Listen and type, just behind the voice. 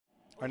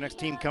Our next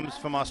team comes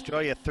from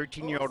Australia,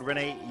 13-year-old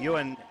Renee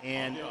YUEN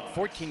and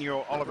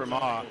 14-year-old Oliver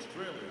Ma.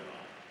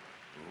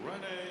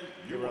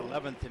 They were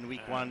 11th in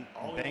week 1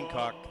 in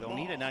Bangkok. They'll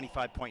need a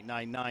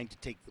 95.99 to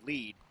take the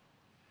lead.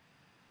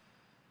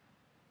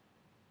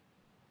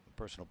 The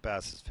personal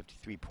best is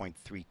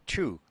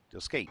 53.32. They'll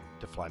skate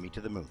to fly me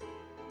to the moon.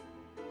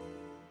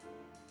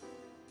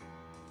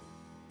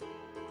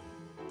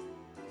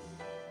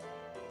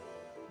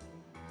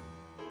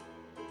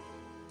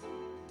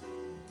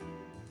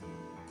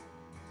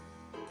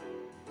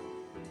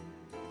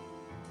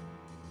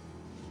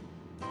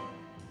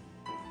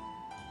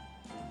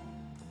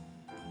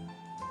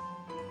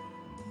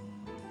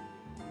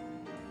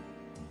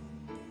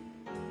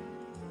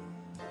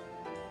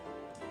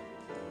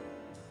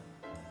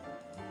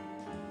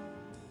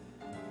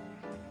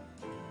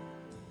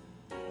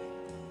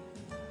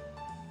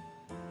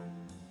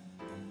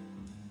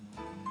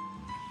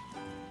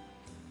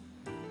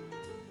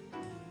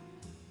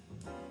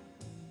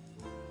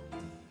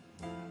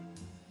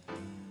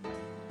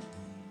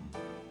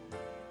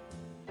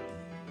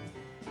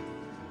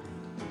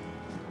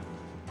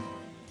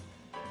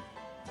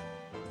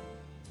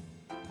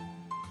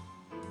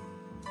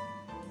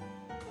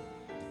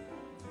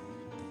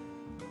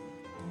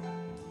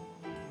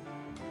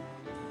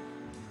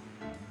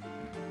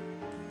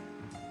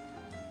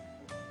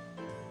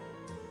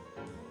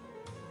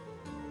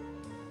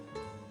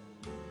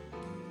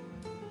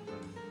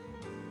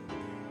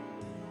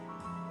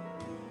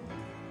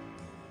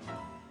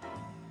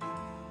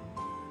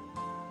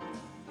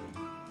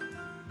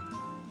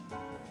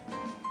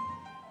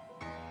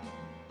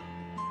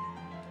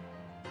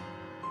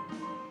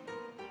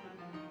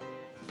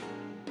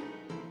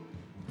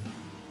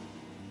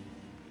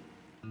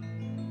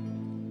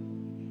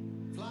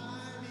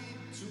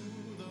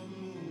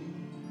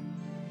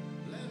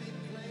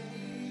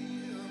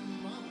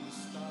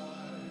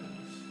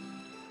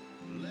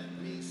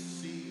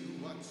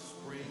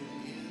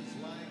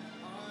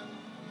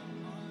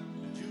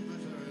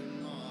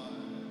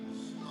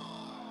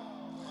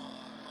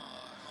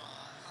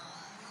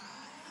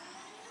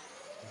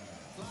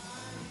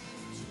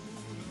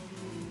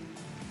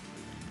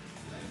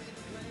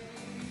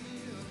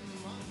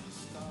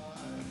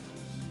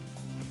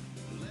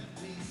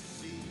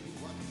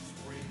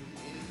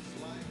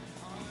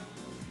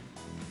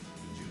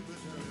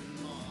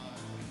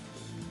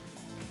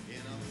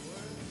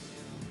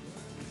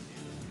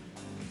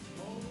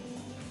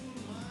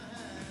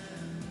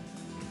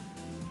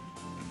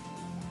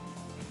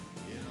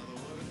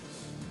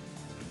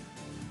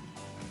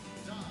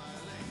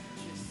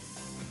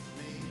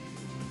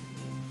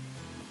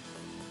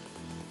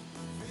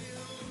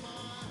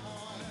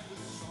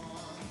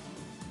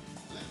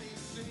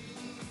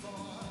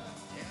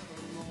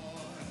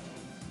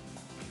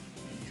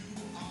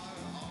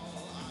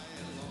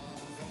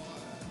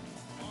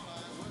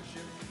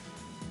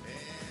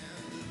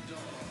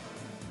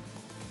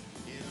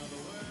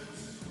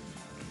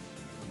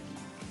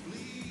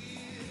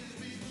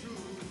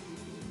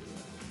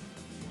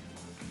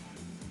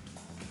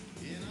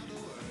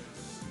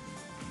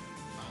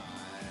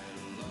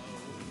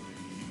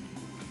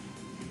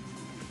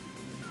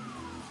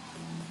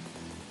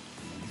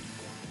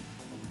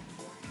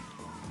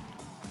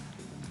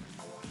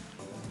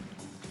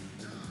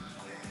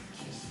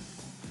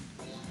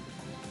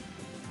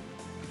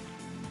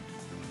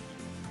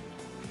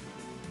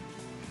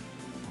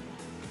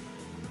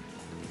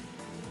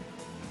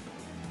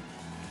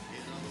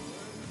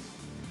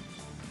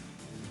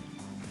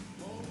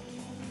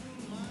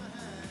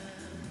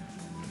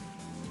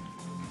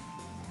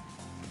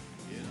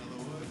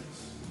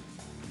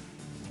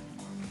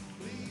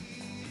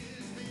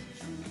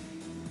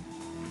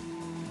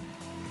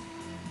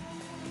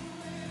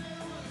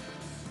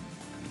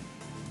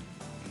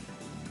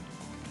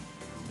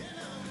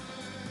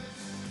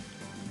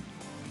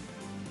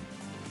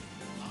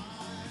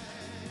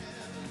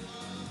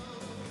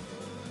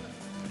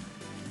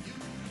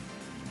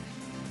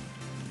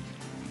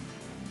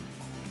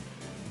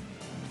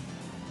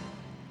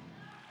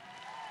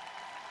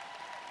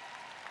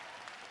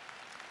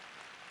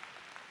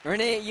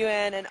 Renee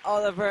YUEN and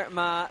Oliver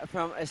Ma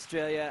from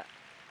Australia.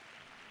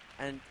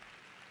 And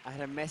I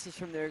had a message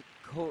from their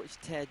coach,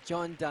 Ted,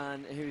 John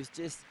Dunn, who was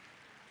just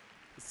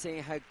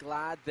saying how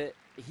glad that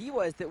he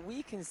was that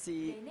we can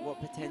see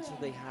what potential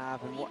they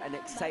have and what an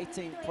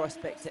exciting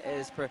prospect it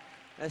is for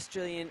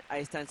Australian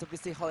ice dance.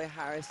 Obviously, Holly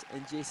Harris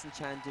and Jason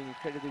Chan doing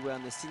incredibly well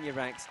in the senior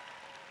ranks,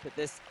 but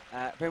this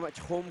very much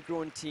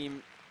homegrown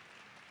team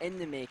in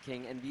the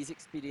making, and these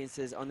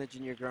experiences on the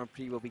Junior Grand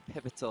Prix will be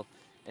pivotal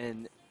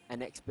in an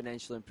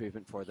exponential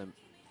improvement for them.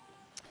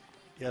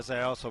 Yes,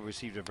 I also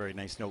received a very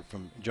nice note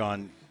from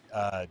John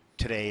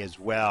today as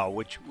well,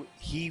 which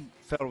he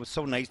felt it was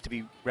so nice to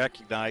be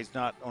recognized,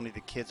 not only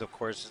the kids, of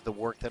course, is the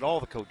work that all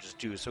the coaches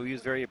do. So he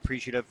was very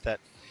appreciative that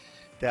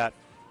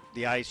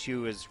the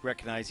ISU is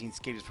recognizing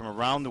skaters from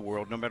around the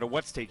world, no matter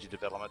what stage of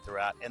development they're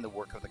at, and the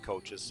work of the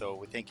coaches. So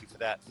we thank you for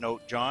that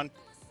note, John.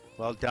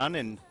 Well done,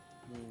 and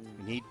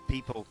we need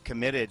people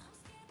committed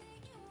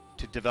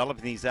to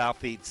developing these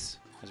athletes.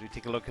 As we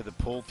take a look at the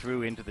pull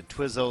through into the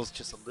twizzles,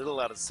 just a little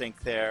out of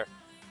sync there.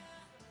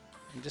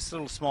 And just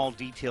little small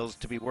details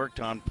to be worked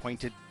on,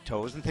 pointed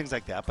toes and things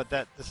like that. But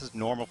this is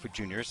normal for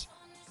juniors.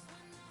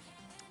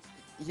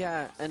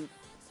 Yeah, and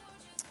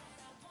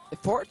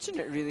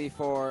fortunate really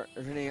for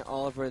Renee and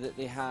Oliver that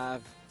they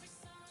have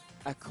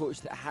a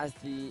coach that has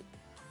the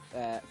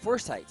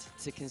foresight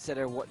to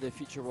consider what the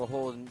future will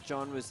hold. And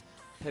John was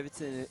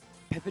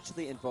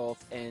pivotally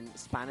involved in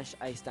Spanish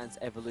ice dance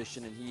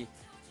evolution, and he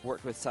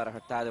worked with Sara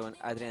Hurtado and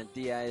Adrian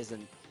Diaz,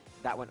 and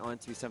that went on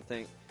to be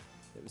something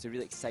that was a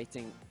really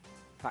exciting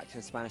factor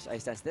in Spanish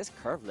ice dance. This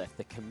curve lift,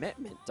 the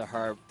commitment to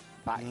her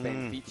back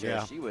bend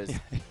feature, she was,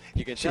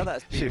 you can tell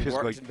that's being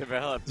worked and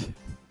developed.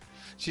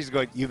 She's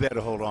going, you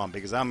better hold on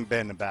because I'm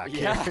bending back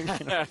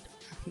here.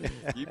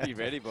 You be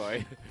ready,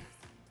 boy.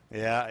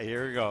 Yeah,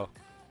 here we go.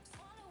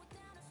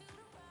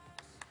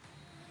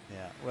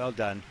 Yeah, well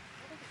done.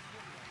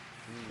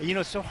 You know,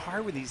 it's so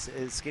hard when these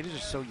skaters are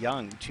so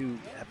young to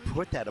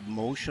put that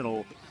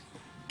emotional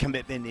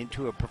commitment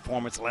into a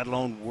performance, let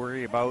alone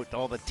worry about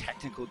all the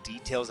technical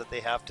details that they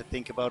have to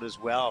think about as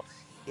well.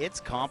 It's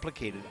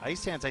complicated.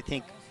 Ice dance, I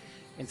think,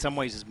 in some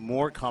ways is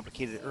more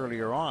complicated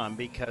earlier on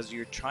because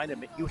you're trying to,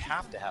 you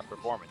have to have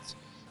performance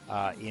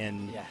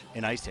in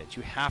ice dance.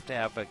 You have to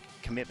have a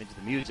commitment to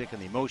the music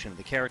and the emotion and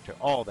the character,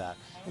 all that.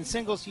 In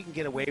singles, you can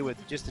get away with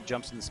just the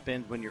jumps and the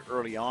spins when you're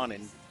early on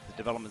in the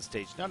development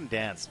stage, not in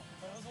dance.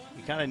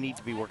 You kind of need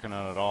to be working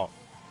on it all.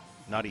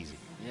 Not easy.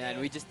 Yeah, and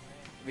we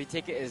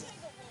take it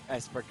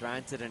as for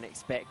granted and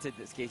expected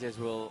that skaters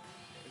will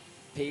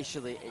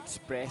facially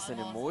express an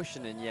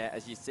emotion, and yet,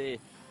 as you say,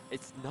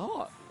 it's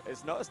not.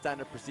 It's not a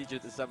standard procedure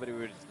that somebody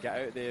would get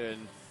out there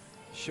and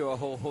show a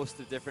whole host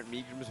of different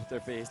mediums with their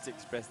face to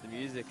express the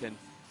music, and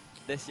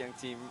this young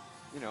team,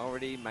 you know,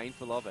 already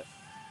mindful of it.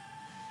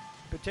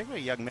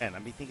 Particularly young men. I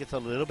mean, I think it's a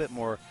little bit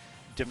more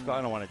difficult.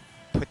 I don't want to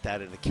put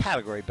that in a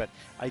category, but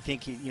I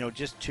think, you know,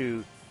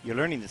 you're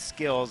learning the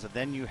skills, and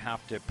then you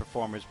have to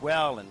perform as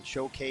well and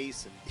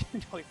showcase,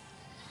 and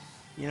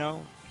you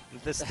know,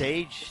 at this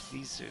stage,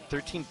 these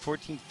 13,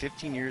 14,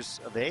 15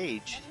 years of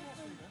age,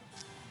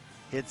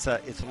 it's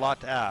a lot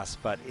to ask,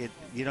 but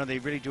you know, they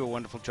really do a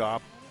wonderful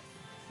job.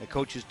 The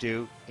coaches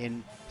do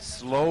in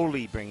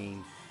slowly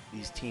bringing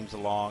these teams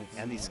along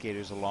and these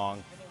skaters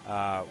along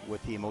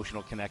with the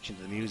emotional connection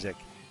to the music.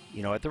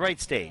 You know, at the right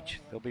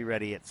stage, they'll be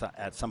ready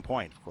at some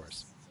point, of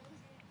course.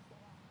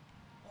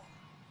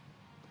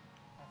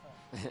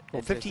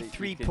 Well,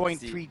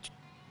 53.3.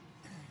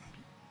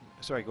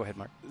 Sorry, go ahead,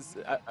 Mark.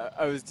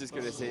 I was just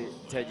going to say,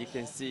 Ted, you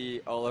can see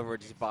Oliver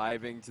just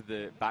vibing to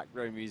the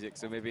background music,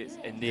 so maybe it's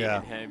innate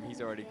in him.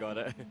 He's already got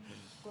it.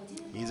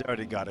 He's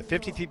already got it.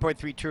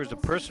 53.32 is the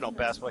personal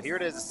best. Well, here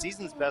it is, the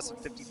season's best of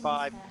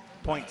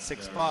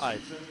 55.65.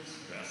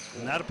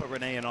 And that'll put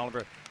Renee and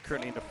Oliver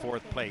currently into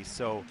fourth place.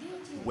 So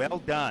well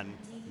done,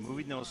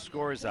 moving those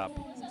scores up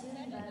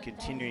and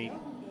continuing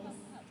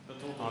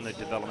on the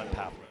development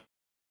path.